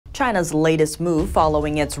China's latest move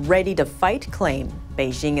following its ready-to-fight claim.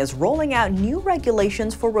 Beijing is rolling out new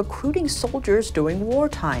regulations for recruiting soldiers during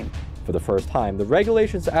wartime. For the first time, the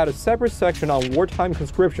regulations add a separate section on wartime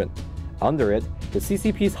conscription. Under it, the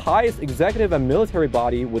CCP's highest executive and military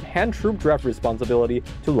body would hand troop draft responsibility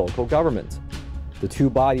to local governments. The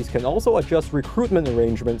two bodies can also adjust recruitment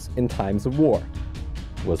arrangements in times of war.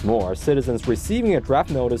 What's more, citizens receiving a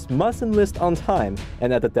draft notice must enlist on time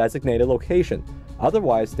and at the designated location,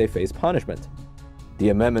 otherwise they face punishment. The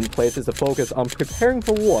amendment places a focus on preparing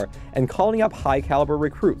for war and calling up high-caliber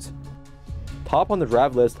recruits. Top on the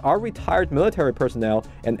draft list are retired military personnel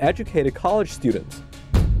and educated college students.